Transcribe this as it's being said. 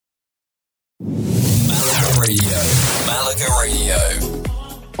Malaga Radio.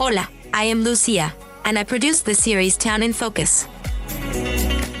 Hola, I am Lucia, and I produce the series Town in Focus.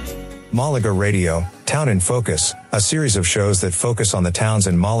 Malaga Radio, Town in Focus, a series of shows that focus on the towns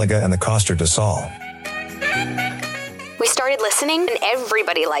in Malaga and the Costa del Sol. We started listening and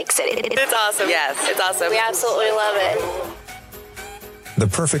everybody likes it. It's awesome. Yes, it's awesome. We absolutely love it. The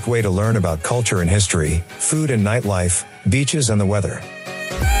perfect way to learn about culture and history, food and nightlife, beaches and the weather.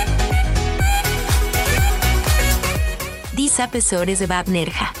 This episode is about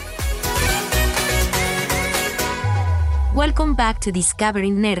Nerja. Welcome back to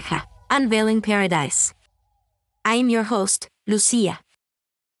Discovering Nerja, Unveiling Paradise. I am your host, Lucia.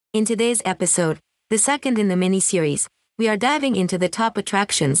 In today's episode, the second in the mini-series, we are diving into the top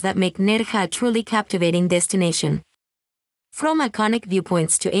attractions that make Nerja a truly captivating destination. From iconic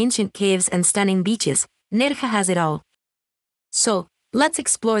viewpoints to ancient caves and stunning beaches, Nerja has it all. So, let's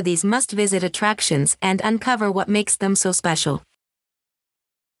explore these must-visit attractions and uncover what makes them so special.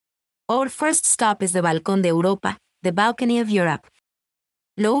 Our first stop is the Balcón de Europa, the balcony of Europe.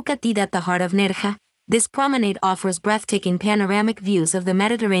 Located at the heart of Nerja, this promenade offers breathtaking panoramic views of the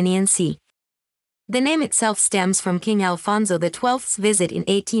Mediterranean Sea. The name itself stems from King Alfonso XII's visit in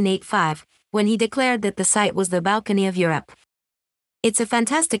 1885, when he declared that the site was the balcony of Europe. It's a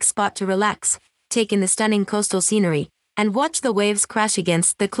fantastic spot to relax, take in the stunning coastal scenery, and watch the waves crash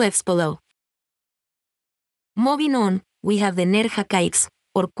against the cliffs below. Moving on, we have the Nerja Caves,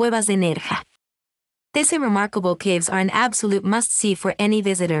 or Cuevas de Nerja. These remarkable caves are an absolute must-see for any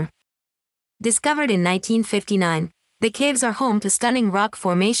visitor. Discovered in 1959, the caves are home to stunning rock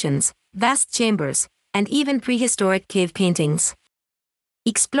formations, vast chambers, and even prehistoric cave paintings.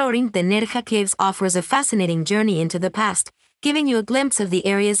 Exploring the Nerja Caves offers a fascinating journey into the past, giving you a glimpse of the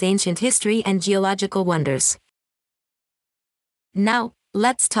area's ancient history and geological wonders. Now,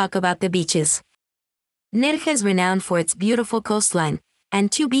 let's talk about the beaches. Nerja is renowned for its beautiful coastline, and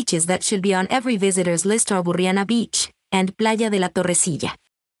two beaches that should be on every visitor's list are Burriana Beach and Playa de la Torrecilla.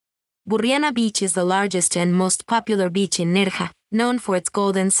 Burriana Beach is the largest and most popular beach in Nerja, known for its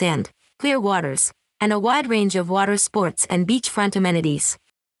golden sand, clear waters, and a wide range of water sports and beachfront amenities.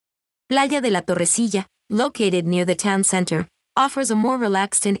 Playa de la Torrecilla, located near the town center, offers a more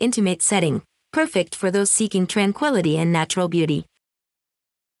relaxed and intimate setting, perfect for those seeking tranquility and natural beauty.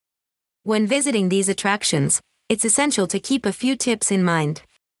 When visiting these attractions, it's essential to keep a few tips in mind.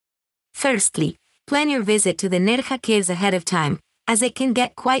 Firstly, plan your visit to the Nerja Caves ahead of time, as it can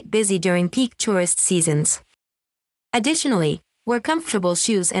get quite busy during peak tourist seasons. Additionally, wear comfortable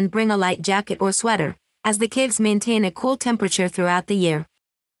shoes and bring a light jacket or sweater, as the caves maintain a cool temperature throughout the year.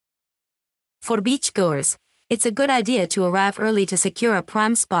 For beachgoers, it's a good idea to arrive early to secure a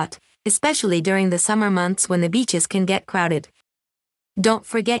prime spot, especially during the summer months when the beaches can get crowded. Don't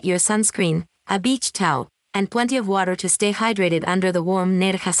forget your sunscreen, a beach towel, and plenty of water to stay hydrated under the warm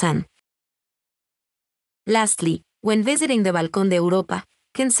Nerja sun. Lastly, when visiting the Balcón de Europa,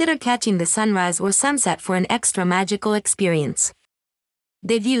 consider catching the sunrise or sunset for an extra magical experience.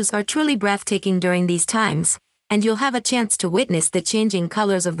 The views are truly breathtaking during these times, and you'll have a chance to witness the changing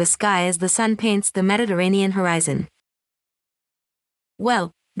colors of the sky as the sun paints the Mediterranean horizon.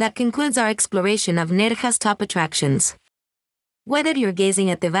 Well, that concludes our exploration of Nerja's top attractions. Whether you're gazing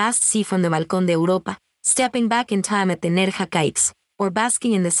at the vast sea from the Balcón de Europa, stepping back in time at the Nerja Caves, or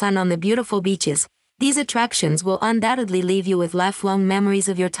basking in the sun on the beautiful beaches, these attractions will undoubtedly leave you with lifelong memories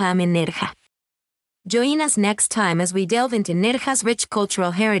of your time in Nerja. Join us next time as we delve into Nerja's rich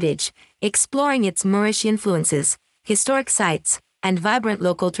cultural heritage, exploring its Moorish influences, historic sites, and vibrant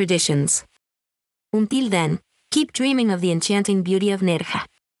local traditions. Until then, keep dreaming of the enchanting beauty of Nerja.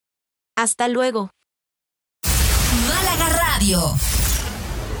 Hasta luego. Málaga Radio.